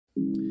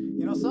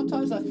You know,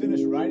 sometimes I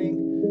finish writing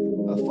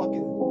a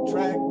fucking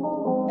track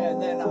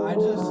and then I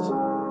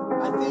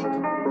think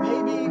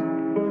maybe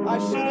I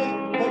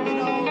shouldn't, but you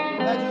know,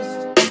 I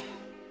just...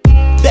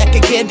 Back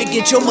again to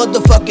get your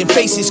motherfucking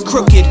faces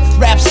crooked.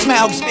 Rap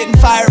Smaug, spitting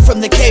fire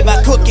from the cave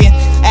I cooking.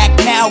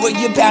 Act now or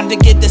you're bound to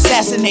get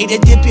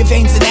assassinated. Dip your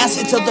veins in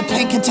acid till the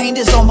pain contained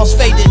is almost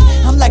faded.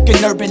 I'm like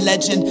an urban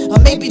legend, or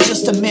maybe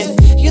just a myth.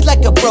 You're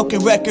like a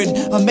broken record,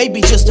 or maybe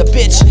just a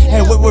bitch.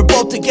 And when we're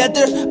both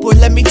together, boy,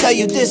 let me tell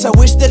you this, I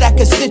wish that I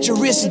could slit your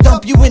wrist and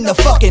dump you in the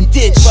fucking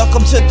ditch.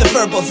 Welcome to the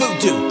verbal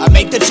voodoo, I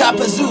make the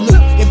choppas zulu.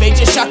 Invade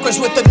your chakras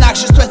with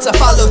obnoxious threats I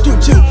follow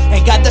through too.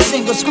 Ain't got the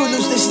single screw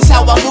loose, this is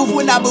how I move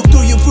when I move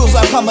through you. Fools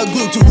I come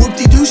unglued to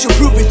Whoopty she'll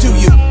prove it to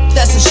you.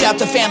 That's a shout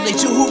to family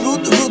to who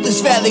rule the ruthless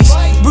valleys.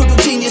 Brutal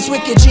genius,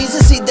 wicked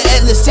Jesus, see the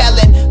endless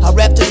talent. I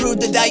rap to prove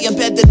that I am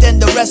better than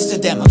the rest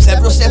of them. I'm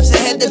several steps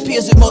ahead, it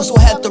appears that most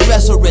will have to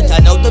wrestle with. I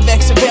know the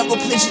vex event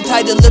will clinch the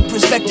title of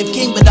prospective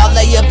king, but all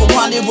I ever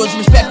wanted was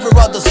respect for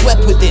all the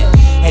sweat within.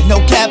 And no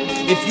cap,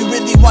 if you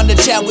really want to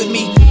chat with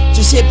me,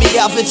 just hit me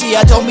Alpha T,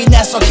 I don't mean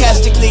that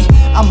sarcastically.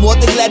 I'm more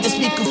than glad to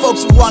speak with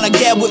folks who wanna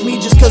get with me.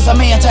 Just cause I'm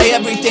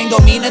anti-everything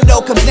don't mean a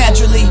no comes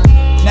naturally.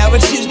 Now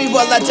excuse me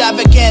while I dive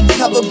again.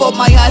 Cover both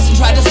my eyes and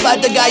try to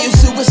spot the guy who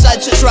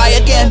suicide should try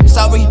again.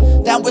 Sorry,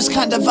 that was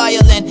kinda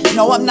violent.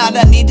 No, I'm not,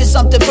 I needed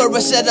something for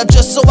a setup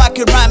just so I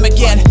could rhyme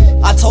again.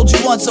 I told you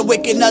once, a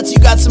wicked nuts, you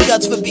got some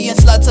guts for being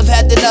sluts. I've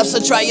had enough,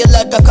 so try your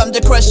luck. I've come to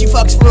crush you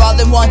fucks for all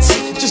at once,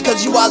 just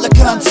cause you all are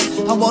cunts.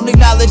 I won't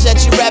acknowledge that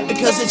you rap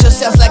because it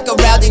just sounds like a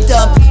rowdy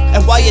dump.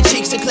 And while your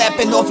cheeks are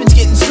clapping, orphans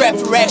getting strapped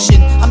for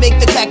action. I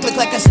make the clack look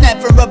like a snap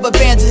from rubber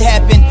bands that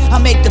happen. I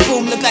make the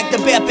boom look like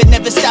the bap and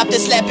never stop the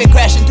slapping,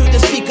 crashing through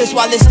the speakers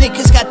while his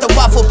sneakers got the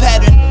waffle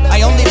pattern.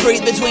 I only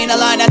breathe between a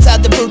line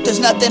outside the booth. There's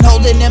nothing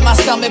holding in my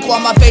stomach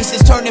while my face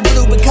is turning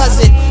blue because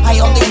I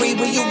only read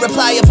when you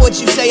reply if what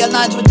you say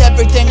aligns with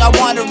everything I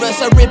want, or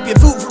else I rip your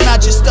food from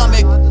out your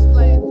stomach.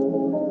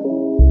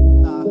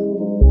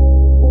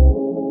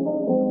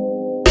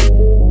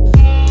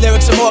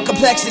 Lyrics are more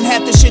complex than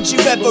half the shit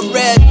you've ever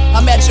read.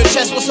 I'm at your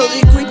chest while slowly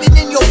creeping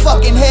in your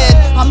fucking head.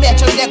 I'm at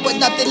your neck with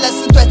nothing less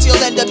than threats,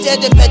 you'll end up dead.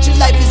 And bet your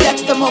life is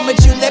X the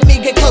moment you let me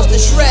get close to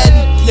shred.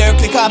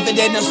 Lyrically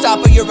confident, no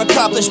stopper your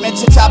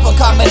accomplishments. To top of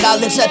common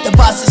knowledge that the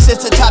boss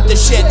sits atop the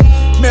shit.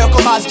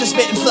 Miracle monster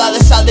spitting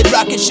flawless, solid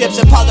rocket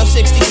ships. Apollo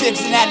 66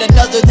 and add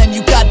another, then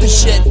you got the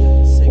shit.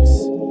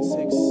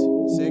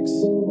 666.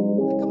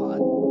 Come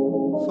on.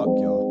 Fuck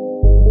y'all.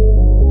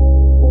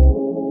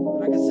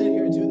 But I can sit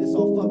here and do this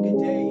all fucking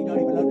day. You don't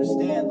even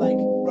understand,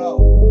 like, bro.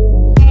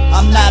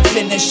 I'm not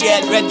finished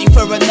yet, ready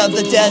for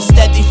another death.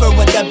 Steady for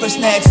whatever's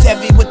next.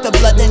 Heavy with the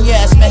blood and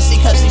yes, messy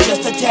cause he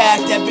just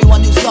attacked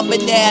everyone who's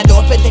coming in.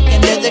 Orphan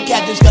thinking they're the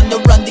cat who's gonna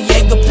run the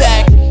anger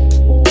back.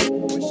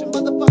 Wish a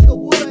motherfucker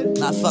would.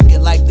 Not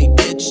fucking likely,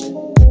 bitch.